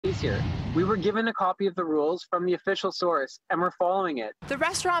here. We were given a copy of the rules from the official source, and we're following it. The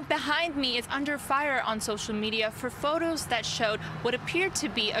restaurant behind me is under fire on social media for photos that showed what appeared to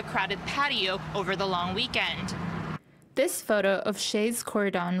be a crowded patio over the long weekend. This photo of Chez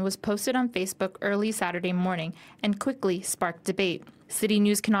Corridon was posted on Facebook early Saturday morning and quickly sparked debate. City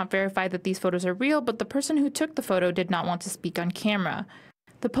News cannot verify that these photos are real, but the person who took the photo did not want to speak on camera.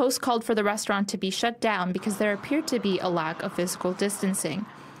 The post called for the restaurant to be shut down because there appeared to be a lack of physical distancing.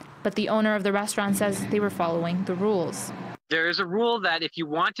 But the owner of the restaurant says they were following the rules. There is a rule that if you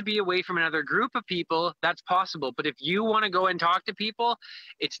want to be away from another group of people, that's possible. But if you want to go and talk to people,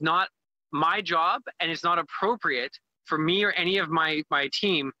 it's not my job and it's not appropriate for me or any of my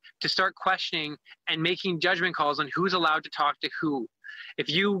team to start questioning and making judgment calls on who's allowed to talk to who. If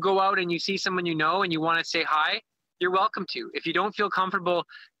you go out and you see someone you know and you want to say hi, you're welcome to. If you don't feel comfortable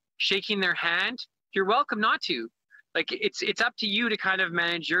shaking their hand, you're welcome not to. Like, it's up to you to kind of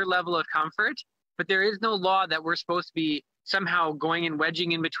manage your level of comfort, but there is no law that we're supposed to be somehow going and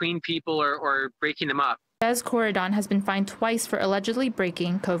wedging in between people or breaking them up. Chez Corridon has been fined twice for allegedly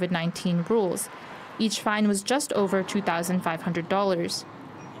breaking COVID-19 rules. Each fine was just over $2,500.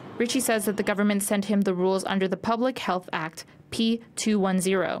 Richie says that the government sent him the rules under the Public Health Act,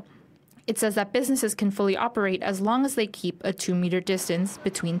 P210. It says that businesses can fully operate as long as they keep a 2-meter distance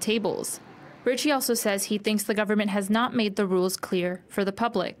between tables. Richie also says he thinks the government has not made the rules clear for the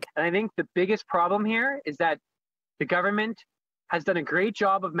public. And I think the biggest problem here is that the government has done a great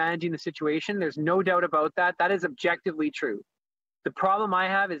job of managing the situation. There's no doubt about that. That is objectively true. The problem I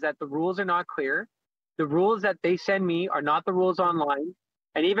have is that the rules are not clear. The rules that they send me are not the rules online.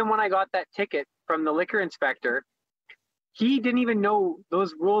 And even when I got that ticket from the liquor inspector, he didn't even know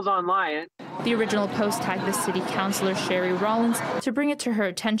those rules online. The original post tagged the city councillor Sherry Rollins to bring it to her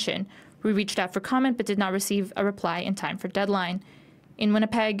attention. We reached out for comment but did not receive a reply in time for deadline. In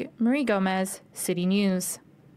Winnipeg, Marie Gomez, City News.